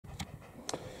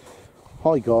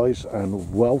Hi guys,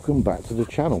 and welcome back to the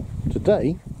channel.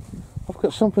 Today I've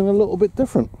got something a little bit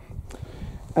different.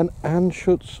 An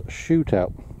Anschutz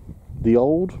shootout. The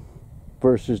old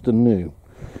versus the new.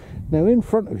 Now in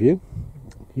front of you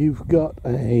you've got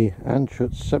a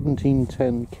Anschutz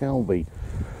 1710 Calby,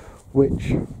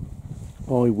 which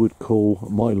I would call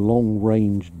my long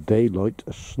range daylight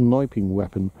sniping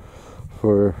weapon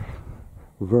for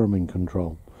vermin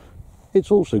control.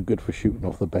 It's also good for shooting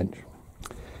off the bench.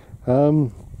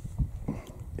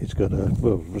 It's got a,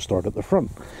 well, we'll start at the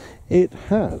front. It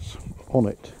has on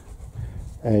it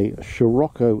a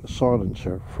Scirocco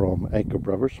silencer from Edgar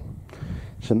Brothers.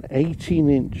 It's an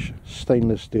 18-inch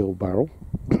stainless steel barrel.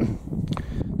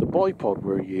 The bipod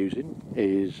we're using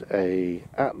is a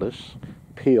Atlas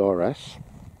PRS.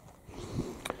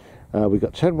 We've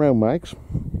got 10 round mags.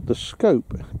 The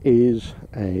scope is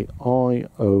a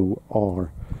IOR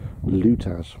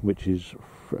Lutas, which is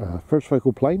first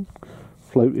focal plane,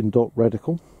 floating dot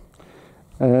reticle,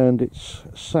 and it's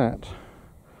sat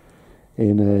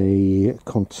in a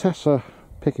Contessa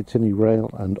Picatinny rail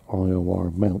and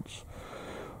IOR mounts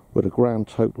with a grand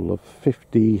total of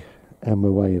 50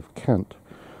 MOA of cant,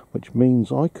 which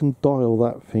means I can dial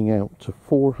that thing out to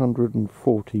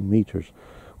 440 meters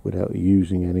without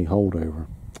using any holdover.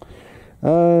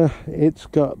 It's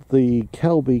got the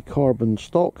Calby carbon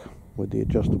stock with the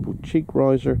adjustable cheek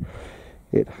riser.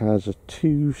 It has a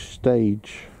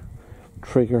 2-stage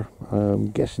trigger.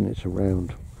 I'm guessing it's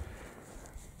around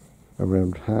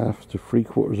half to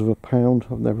 3/4 of a pound.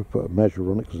 I've never put a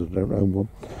measure on it because I don't own one.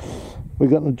 We've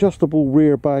got an adjustable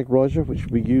rear bag riser which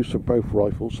we use for both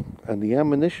rifles, and the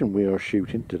ammunition we are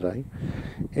shooting today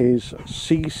is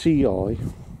CCI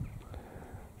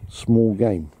small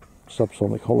game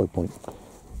subsonic hollow point.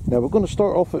 Now we're going to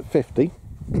start off at 50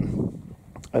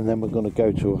 and then we're going to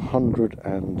go to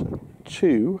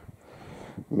 102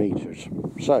 meters.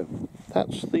 So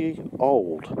that's the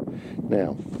old.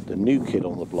 Now the new kid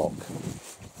on the block.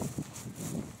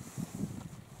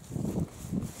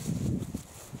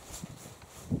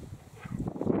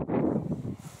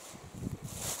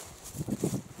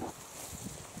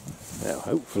 Now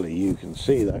hopefully you can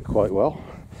see that quite well.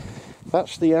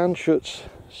 That's the Anschutz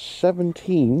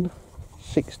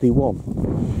 1761.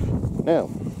 Now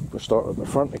we'll start at the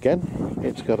front again.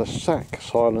 It's got a SAC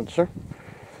silencer.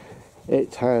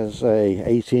 It has a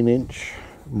 18-inch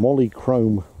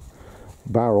Molychrome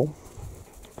barrel,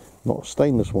 not a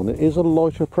stainless one. It is a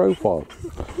lighter profile.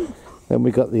 Then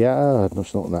we got the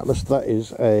that's not an Atlas. That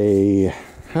is a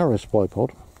Harris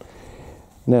bipod.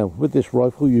 Now with this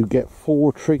rifle you get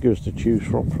 4 triggers to choose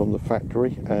from the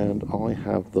factory, and I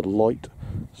have the light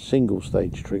single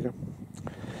stage trigger.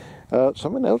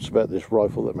 Something else about this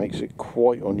rifle that makes it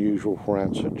quite unusual for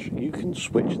Anschutz: you can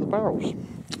switch the barrels.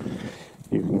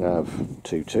 You can have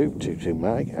 2.2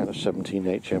 mag and a 17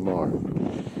 HMR.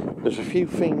 There's a few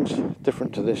things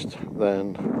different to this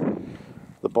than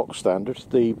the box standard.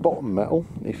 The bottom metal,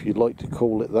 if you'd like to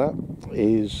call it that,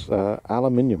 is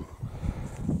aluminium.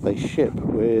 They ship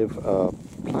with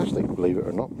plastic, believe it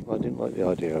or not. I didn't like the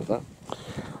idea of that.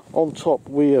 On top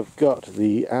we have got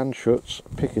the Anschutz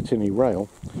Picatinny rail,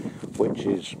 which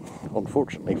is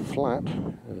unfortunately flat,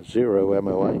 0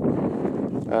 MOA,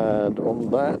 and on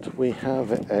that we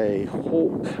have a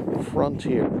Hawk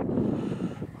Frontier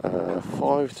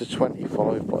 5 to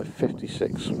 25 by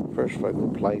 56 first focal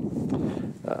plane,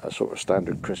 a sort of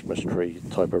standard Christmas tree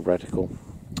type of reticle,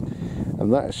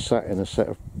 and that is sat in a set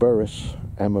of Burris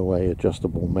MOA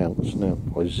adjustable mounts. Now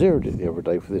I zeroed it the other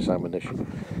day for this ammunition,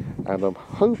 and I'm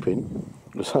hoping,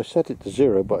 because I set it to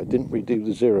 0 but I didn't redo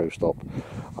the 0 stop,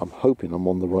 I'm hoping I'm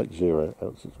on the right 0,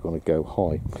 else it's going to go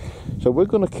high. So we're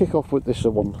going to kick off with this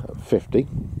one at 50.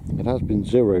 It has been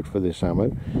zeroed for this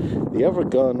ammo. The other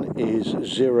gun is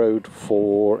zeroed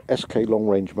for SK long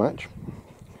range match,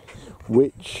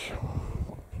 which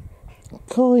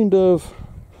kind of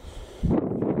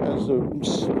has a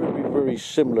very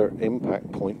similar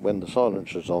impact point when the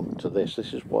silencer's on to this.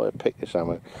 This is why I picked this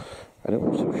ammo, and it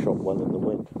also shot well in the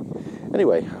wind.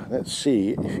 Anyway, let's see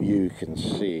if you can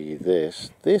see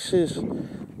this. This is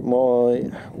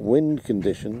my wind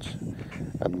conditions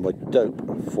and my dope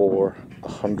for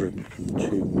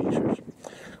 102 meters,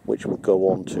 which we'll go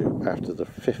on to after the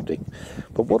 50.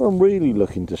 But what I'm really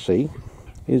looking to see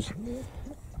is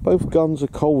both guns are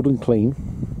cold and clean.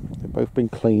 They've both been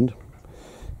cleaned.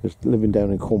 Just living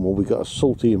down in Cornwall, we've got a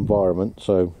salty environment,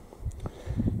 so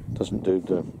it doesn't do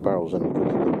the barrels any good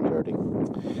to leave them dirty.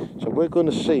 So we're going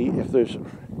to see if there's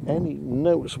any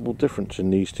noticeable difference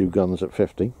in these two guns at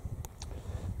 50,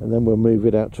 and then we'll move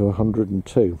it out to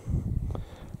 102.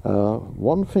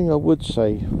 One thing I would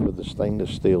say for the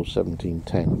stainless steel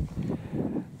 1710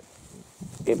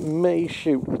 It may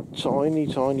shoot a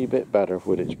tiny bit better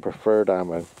with its preferred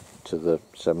ammo to the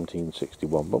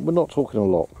 1761, but we're not talking a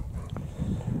lot.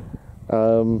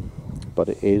 But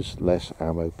it is less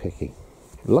ammo picky.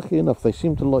 Lucky enough, they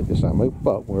seem to like this ammo,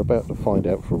 but we're about to find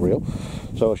out for real.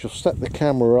 So I shall set the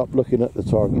camera up looking at the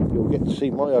target. You'll get to see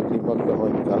my ugly mug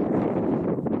behind the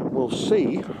gun. We'll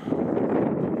see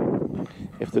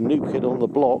if the new kid on the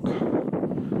block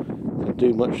can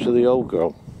do much to the old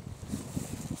girl.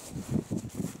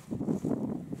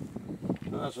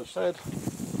 So as I said,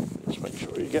 let's make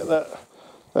sure you get that.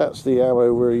 That's the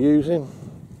ammo we're using.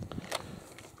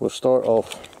 We'll start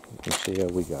off and see how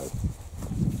we go.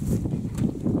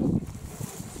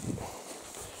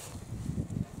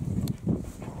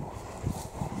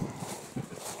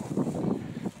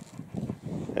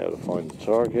 How to find the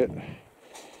target.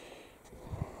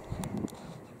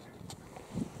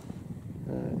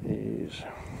 That is,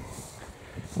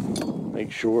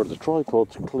 make sure the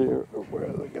tripod's clear of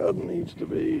where the gun needs to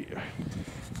be.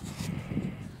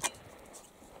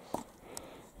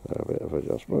 A bit of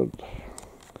adjustment.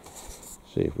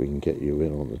 See if we can get you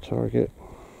in on the target.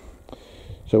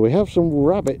 So we have some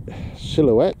rabbit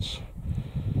silhouettes,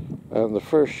 and the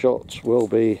first shots will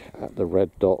be at the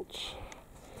red dots.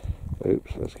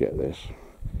 Oops, let's get this.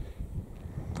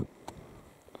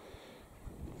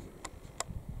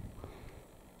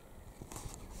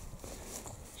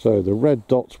 So the red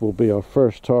dots will be our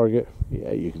first target.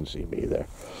 Yeah, you can see me there.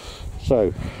 So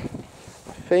I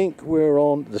think we're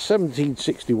on, the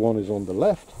 1761 is on the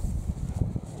left.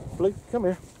 Blue, come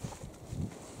here.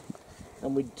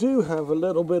 And we do have a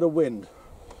little bit of wind.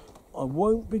 I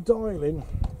won't be dialing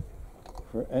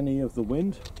for any of the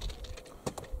wind.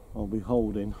 I'll be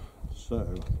holding.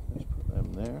 So let's put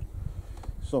them there.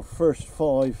 So first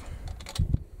 5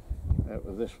 out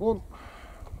of this one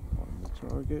on the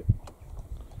target.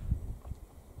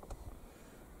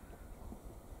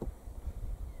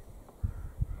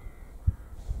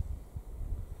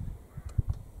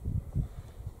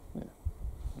 Yeah,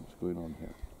 what's going on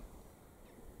here?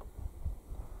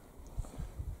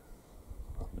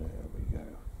 There we go.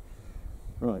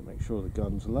 Right, make sure the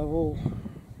gun's level.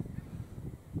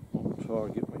 On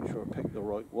target, make sure I pick the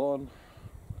right one.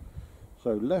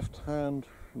 So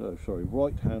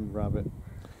right hand rabbit,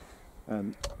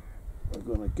 and we're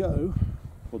going to go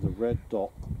for the red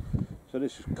dot. So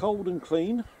this is cold and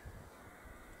clean,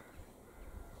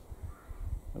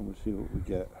 and we'll see what we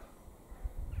get.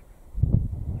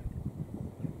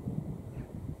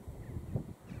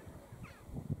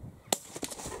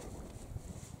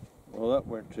 Well, that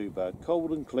weren't too bad.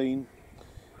 Cold and clean,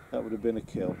 that would have been a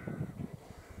kill.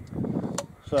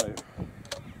 So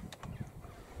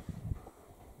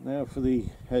now for the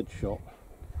headshot.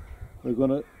 We're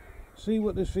going to see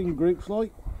what this thing groups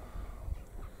like.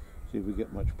 See if we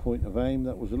get much point of aim.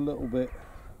 That was a little bit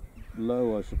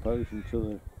low, I suppose, and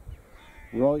to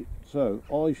the right. So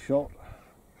eye shot.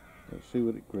 Let's see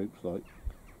what it groups like.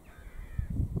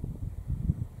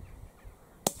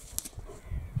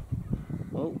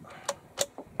 Oh,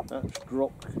 that's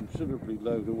dropped considerably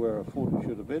low to where I thought it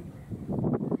should have been.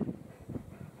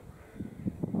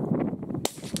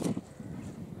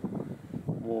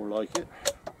 More like it.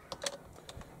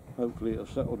 Hopefully it'll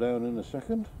settle down in a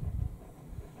second.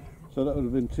 So that would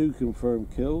have been 2 confirmed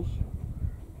kills.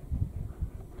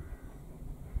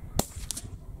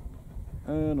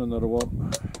 And another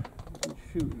one. It's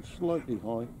shooting slightly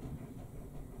high.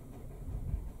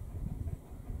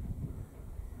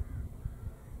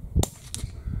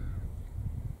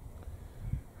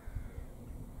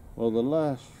 Well, the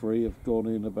last 3 have gone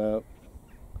in about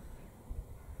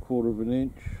 1/4 of an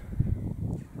inch.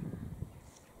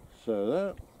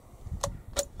 So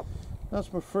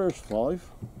that's my first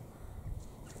 5.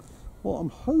 What I'm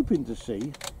hoping to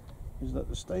see is that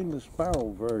the stainless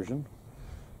barrel version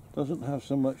doesn't have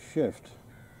so much shift.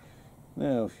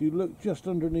 Now if you look just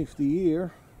underneath the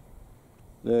ear,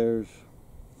 there's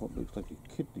what looks like a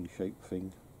kidney shaped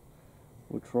thing.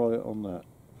 We'll try it on that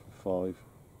for 5.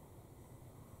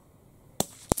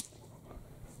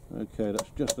 Okay, that's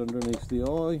just underneath the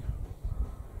eye.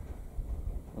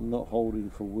 I'm not holding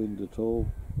for wind at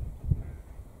all.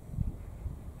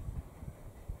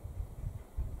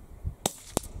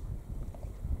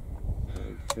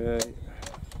 Okay,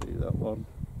 see that one.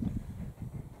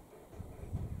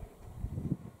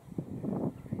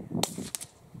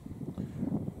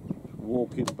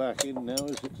 Walking back in now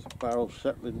as it's the barrel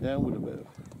settling down with a bit of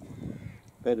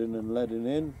bedding and leading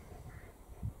in.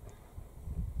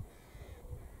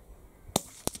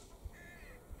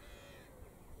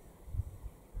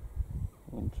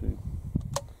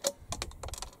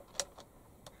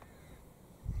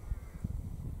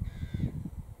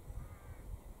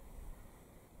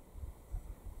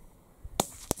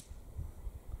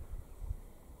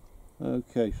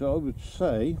 Okay, so I would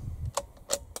say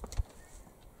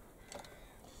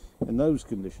in those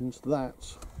conditions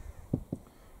that's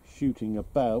shooting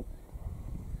about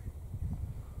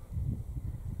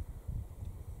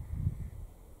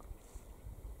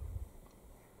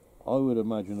I would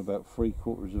imagine about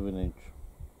 3/4 of an inch,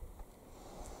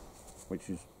 which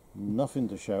is nothing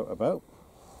to shout about.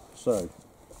 So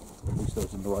at least I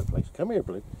was in the right place. Come here,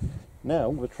 Blue. Now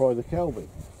we'll try the Kelby.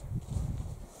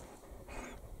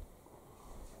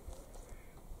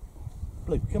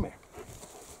 Blue, come here.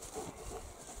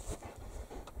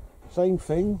 Same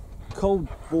thing, cold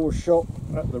bore shot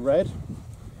at the red.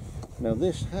 Now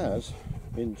this has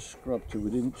been scrubbed to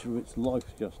an inch of its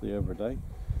life just the other day.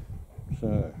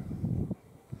 So,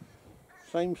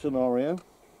 same scenario.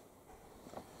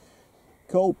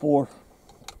 Cold bore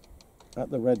at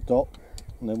the red dot,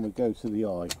 and then we go to the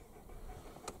eye.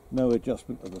 No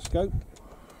adjustment of the scope.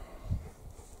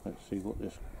 Let's see what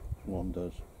this one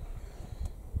does.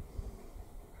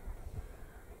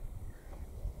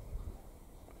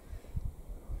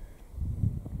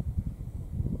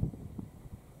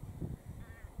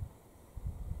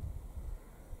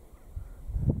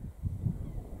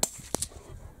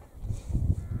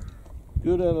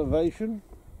 Good elevation,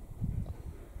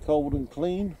 cold and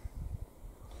clean.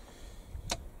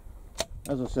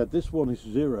 As I said, this one is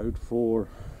zeroed for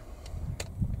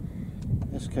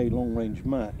SK long range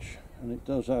match, and it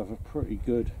does have a pretty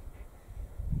good.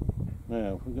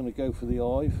 Now we're going to go for the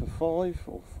eye for 5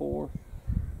 or 4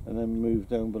 and then move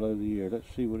down below the ear. Let's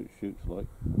see what it shoots like.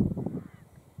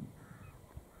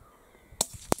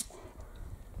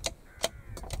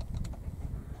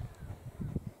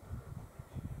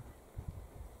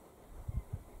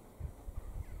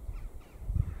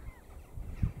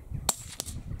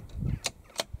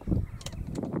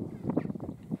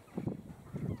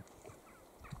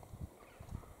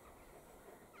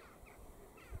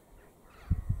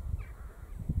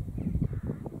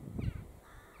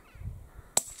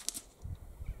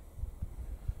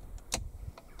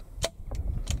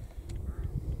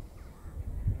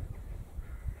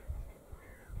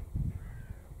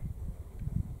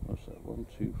 What's that? 1,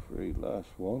 2, 3, last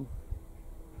one.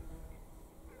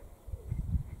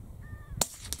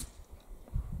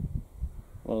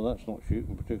 Well, that's not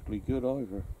shooting particularly good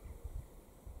either.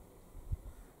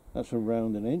 That's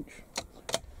around an inch.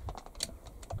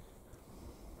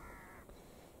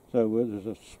 So where there's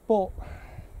a spot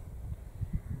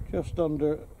just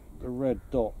under the red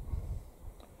dot,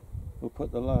 we'll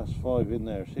put the last 5 in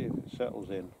there, see if it settles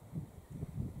in.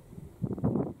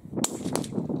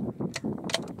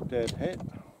 Dead hit.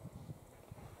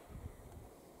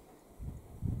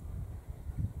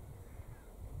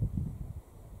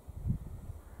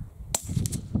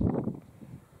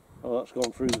 Oh, that's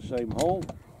gone through the same hole.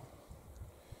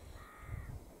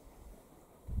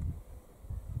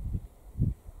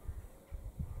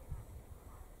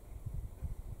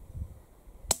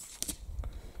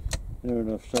 Near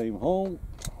enough, same hole.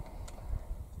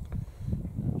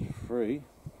 That's 3.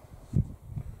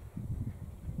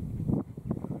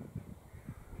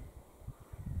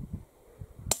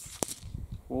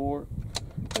 Or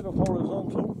bit of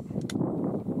horizontal.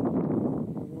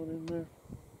 One in there.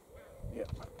 Yep.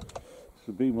 This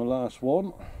will be my last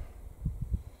one.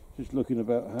 Just looking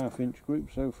about a 1/2 inch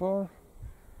group so far.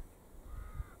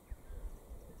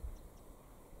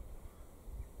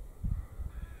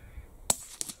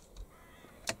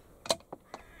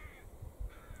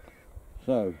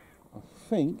 So I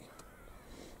think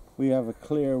we have a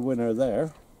clear winner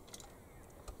there,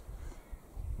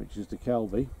 which is the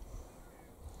Kelby.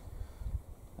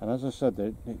 And as I said,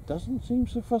 it doesn't seem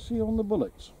so fussy on the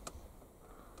bullets,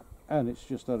 and it's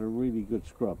just had a really good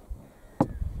scrub.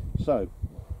 So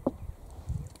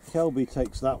Kelby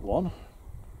takes that one.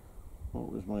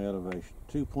 What was my elevation?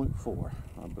 2.4,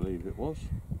 I believe it was.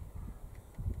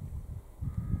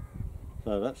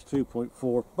 So that's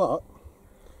 2.4, but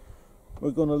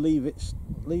we're going to leave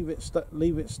it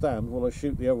stand while I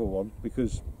shoot the other one,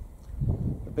 because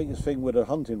the biggest thing with a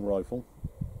hunting rifle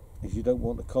is you don't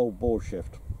want the cold bore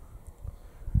shift.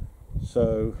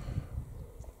 So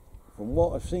from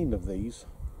what I've seen of these,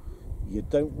 you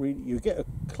get a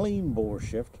clean bore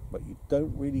shift, but you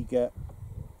don't really get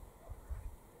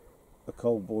a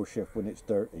cold bore shift when it's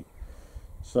dirty.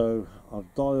 So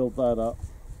I've dialed that up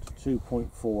to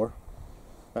 2.4.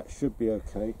 That should be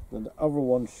okay. Then the other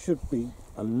one should be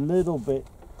a little bit,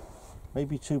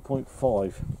 maybe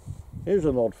 2.5. Here's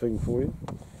an odd thing for you.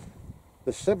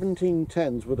 The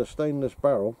 1710s with a stainless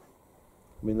barrel,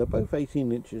 I mean they're both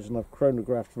 18 inches, and I've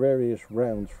chronographed various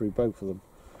rounds through both of them,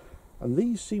 and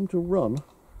these seem to run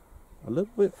a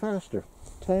little bit faster.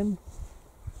 10,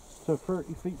 to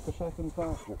 30 feet per second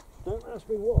faster. Don't ask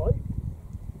me why,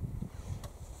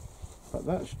 but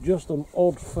that's just an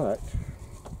odd fact.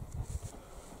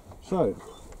 So,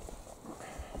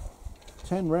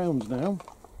 10 rounds now,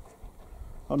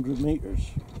 100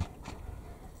 meters,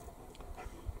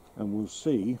 and we'll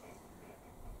see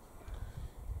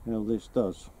how this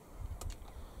does.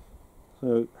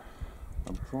 So,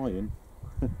 I'm trying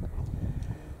to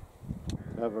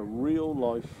have a real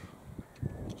life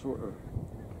sort of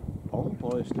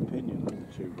unbiased opinion on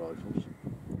the two rifles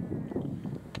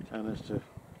and as to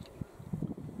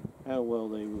how well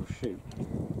they will shoot.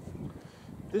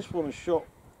 This one is shot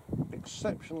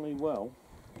exceptionally well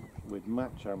with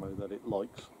match ammo that it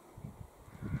likes.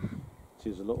 It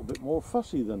is a little bit more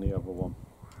fussy than the other one,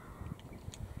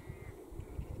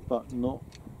 but not,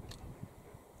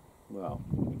 well,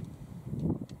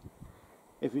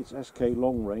 if it's SK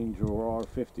long range or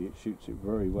R50 it shoots it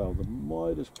very well. The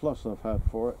Midas Plus I've had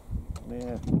for it,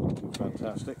 yeah, not too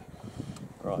fantastic.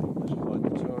 Right, let's find the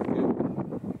target.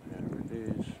 There it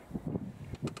is.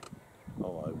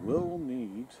 Oh, I will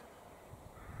need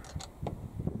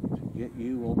to get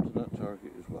you onto that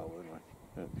target as well, won't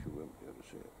I? Hope you won't be able to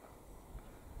see it.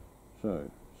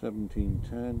 So,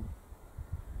 1710,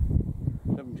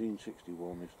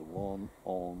 1761 is the one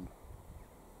on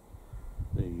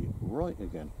the right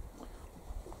again.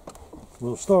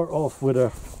 We'll start off with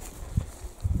a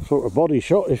sort of body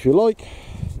shot, if you like.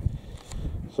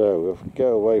 So we'll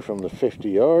go away from the 50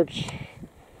 yards.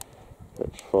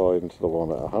 Let's find the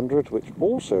one at 100, which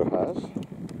also has,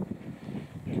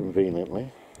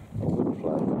 conveniently, a wood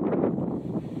flag.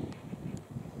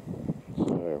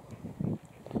 So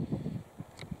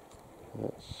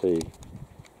let's see.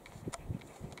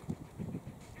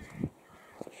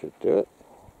 That should do it.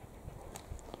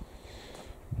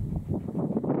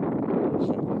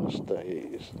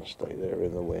 Stay there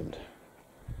in the wind.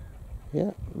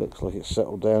 Yeah, looks like it's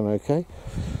settled down okay.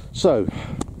 So,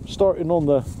 starting on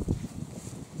the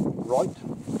right,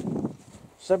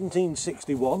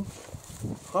 1761,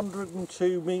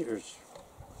 102 meters.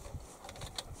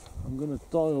 I'm going to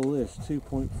dial this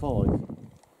 2.5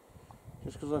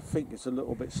 just because I think it's a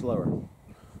little bit slower.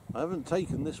 I haven't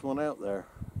taken this one out there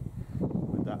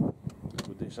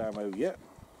with this ammo yet.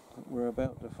 We're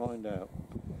about to find out.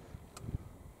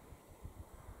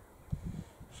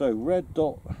 So red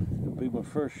dot will be my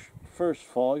first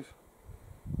 5,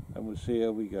 and we'll see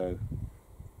how we go.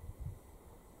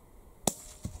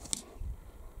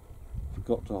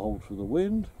 Forgot to hold for the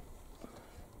wind.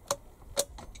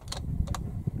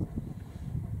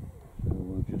 So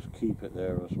we'll just keep it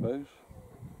there, I suppose.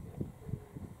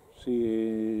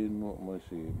 Seeing, what am I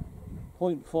seeing?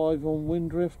 0.5 on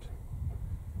wind drift,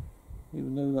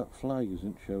 even though that flag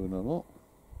isn't showing a lot.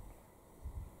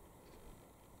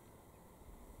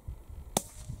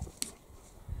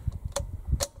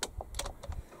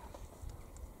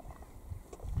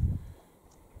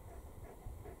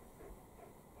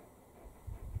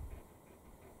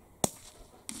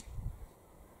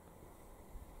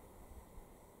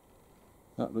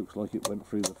 That looks like it went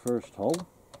through the first hole.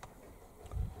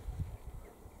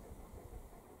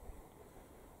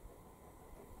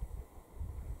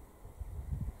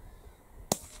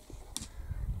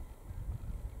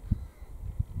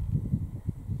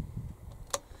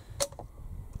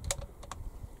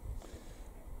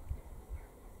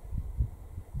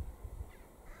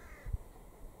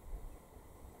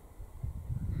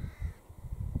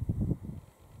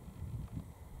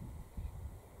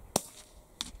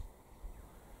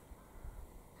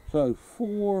 So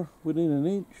 4 within an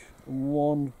inch and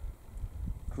 1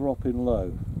 dropping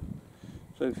low.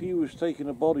 So if you was taking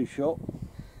a body shot,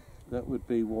 that would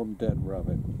be 1 dead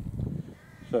rabbit.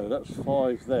 So that's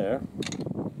 5 there.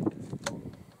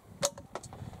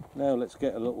 Now let's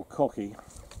get a little cocky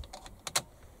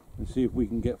and see if we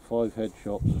can get 5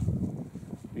 headshots.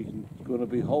 We're going to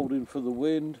be holding for the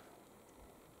wind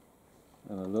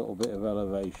and a little bit of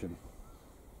elevation.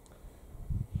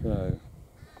 So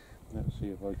let's see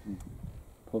if I can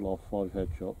pull off 5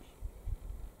 headshots.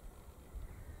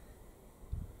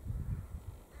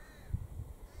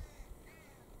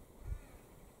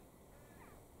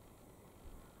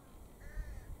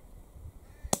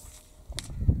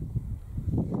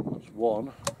 That's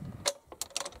 1.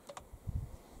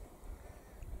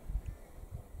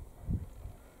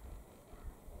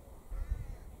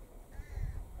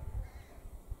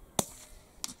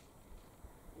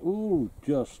 Ooh,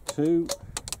 just 2.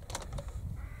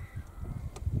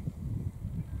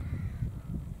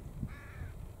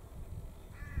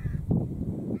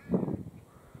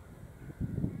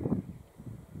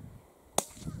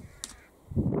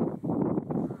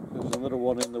 There's another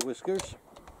one in the whiskers.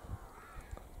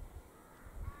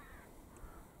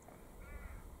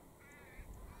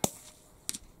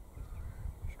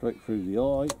 straight through the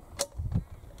eye.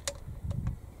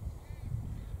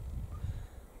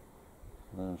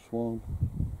 Last one.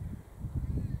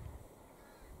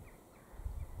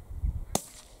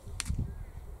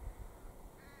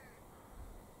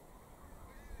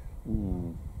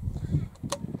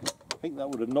 I think that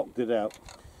would have knocked it out.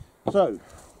 So,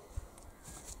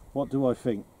 what do I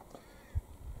think?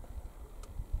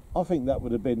 I think that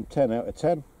would have been 10 out of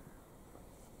 10.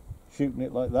 Shooting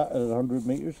it like that at 100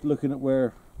 metres, looking at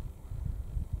where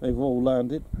they've all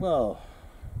landed. Well,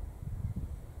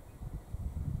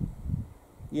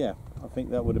 yeah, I think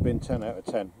that would have been 10 out of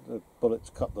 10. The bullets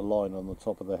cut the line on the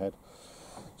top of the head.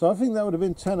 So I think that would have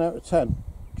been 10 out of 10,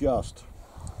 just.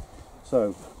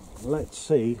 So, let's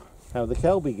see how the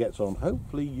Kelby gets on.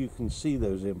 Hopefully you can see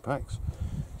those impacts.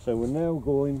 So we're now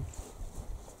going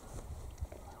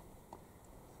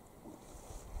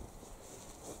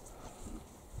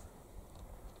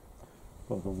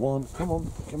for the one, come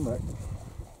on, come back.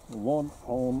 The one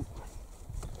on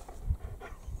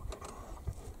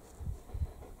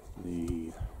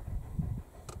the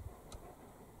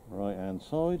right hand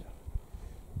side.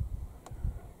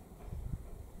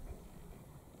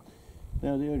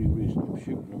 Now the only reason I'm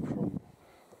shooting them from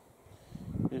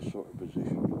this sort of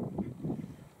position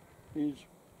is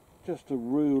just to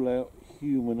rule out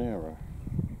human error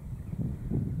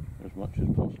as much as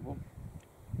possible.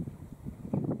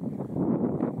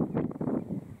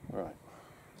 Right,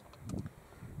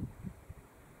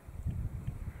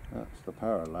 that's the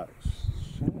parallax.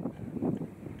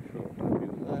 Sure, I'm happy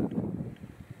with that.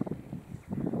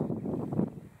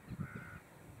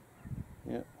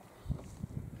 Yep.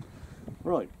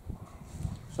 Right,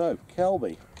 so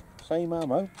Kelby, same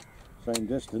ammo, same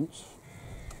distance.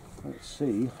 Let's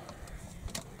see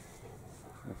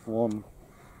if one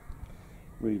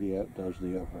really outdoes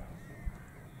the other.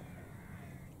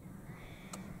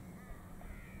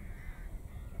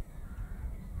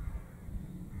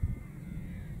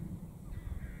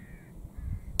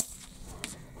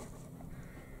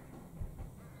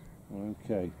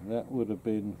 Okay, that would have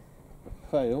been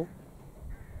a fail,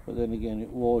 but then again it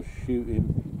was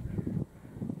shooting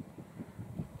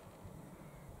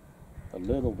a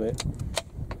little bit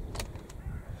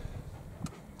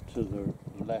to the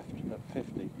left at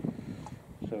 50,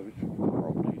 so it's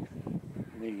probably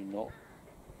me not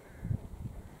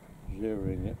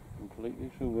zeroing it completely.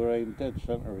 So we're aimed dead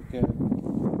centre again.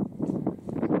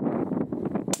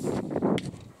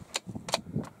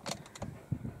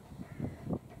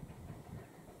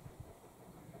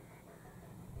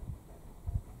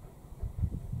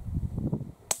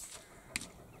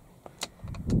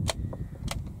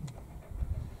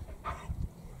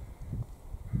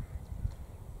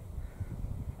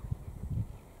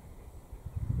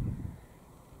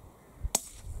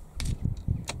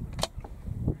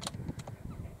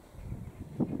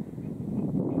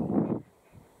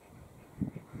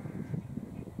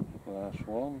 Last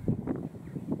one.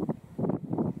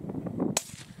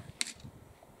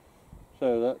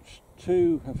 So that's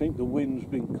two. I think the wind's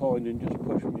been kind and just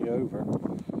pushed me over.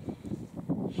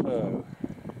 So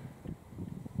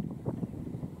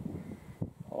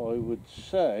I would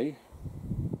say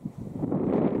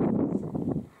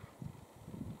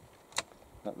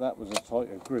that that was a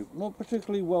tighter group. Not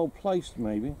particularly well placed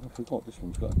maybe. I forgot this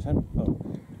one's got a 10. Oh,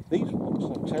 these ones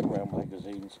have 10 round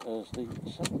magazines as the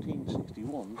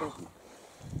 1761 doesn't.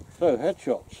 So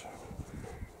headshots.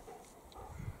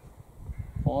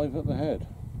 5 at the head.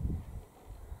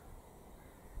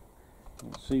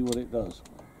 Let's see what it does.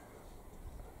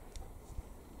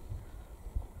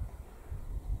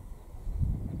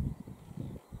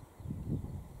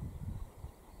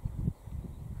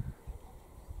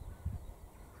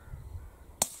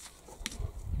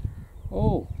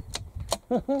 Oh,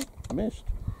 missed.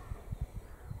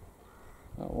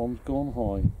 That one's gone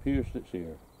high, pierced its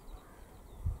ear.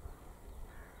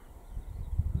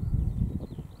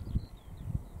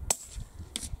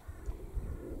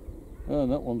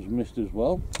 And that one's missed as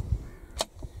well.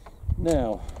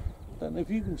 Now, don't know if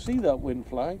you can see that wind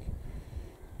flag,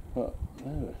 but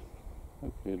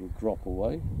hopefully it'll drop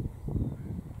away.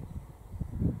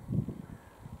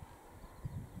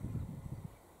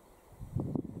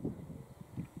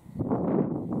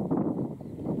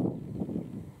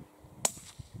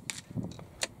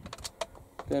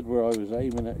 Dead where I was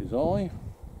aiming at his eye.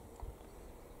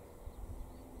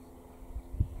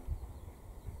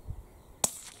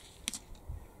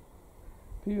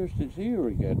 Pierced its ear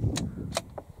again.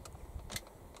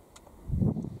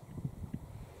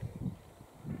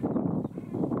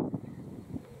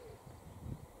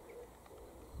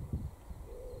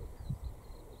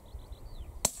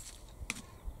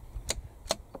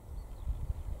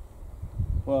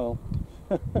 Well,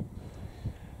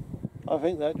 I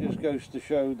think that just goes to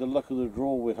show the luck of the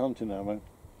draw with hunting ammo.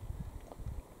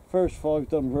 First 5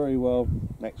 done very well,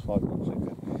 next 5 not so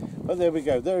good. But there we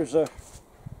go, there's a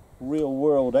real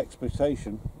world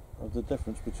expectation of the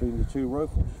difference between the two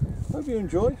rifles. Hope you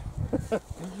enjoyed.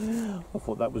 I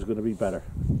thought that was going to be better.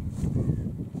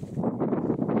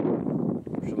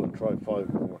 Shall I try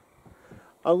 5 more?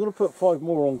 I'm going to put 5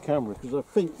 more on camera because I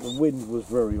think the wind was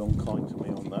very unkind to me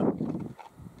on that.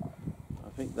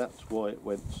 I think that's why it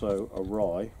went so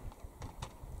awry.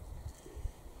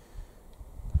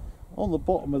 On the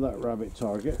bottom of that rabbit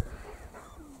target,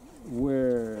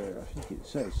 where I think it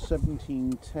says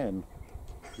 1710,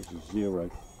 this is 0.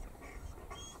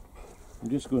 I'm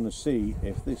just going to see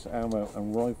if this ammo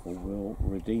and rifle will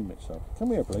redeem itself.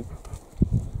 Come here, please.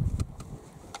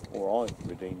 Or I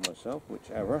redeem myself,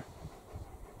 whichever.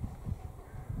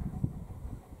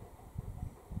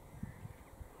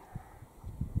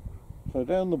 So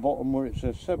down the bottom where it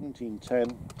says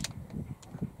 1710,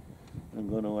 I'm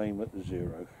going to aim at the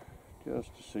 0,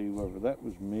 just to see whether that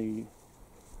was me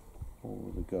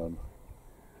or the gun.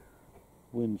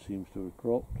 Wind seems to have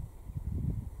dropped.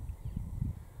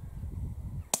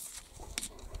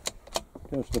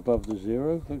 Just above the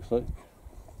 0, looks like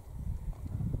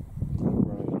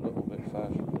running a little bit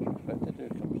faster than expected. Here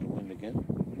comes the wind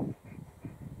again.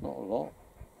 Not a lot.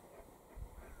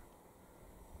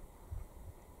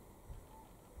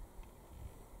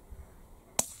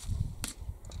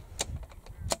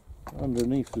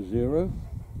 Underneath the 0.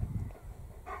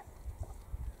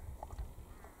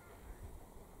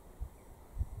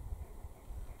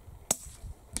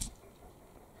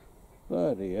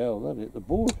 Bloody hell, that hit the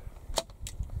board.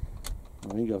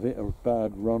 I think I've hit a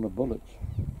bad run of bullets.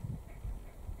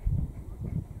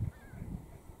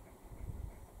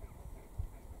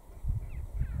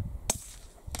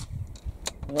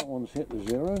 That one's hit the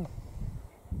 0.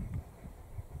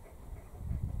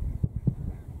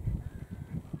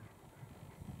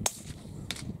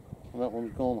 And that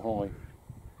one's gone high.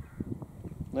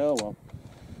 Oh well.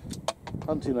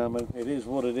 Hunting ammo, it is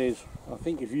what it is. I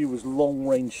think if you was long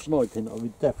range sniping, I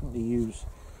would definitely use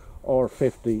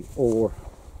R50 or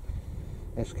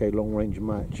SK long range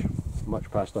match,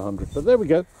 much past 100. But there we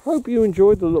go. Hope you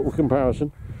enjoyed the little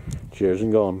comparison. Cheers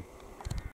and gone.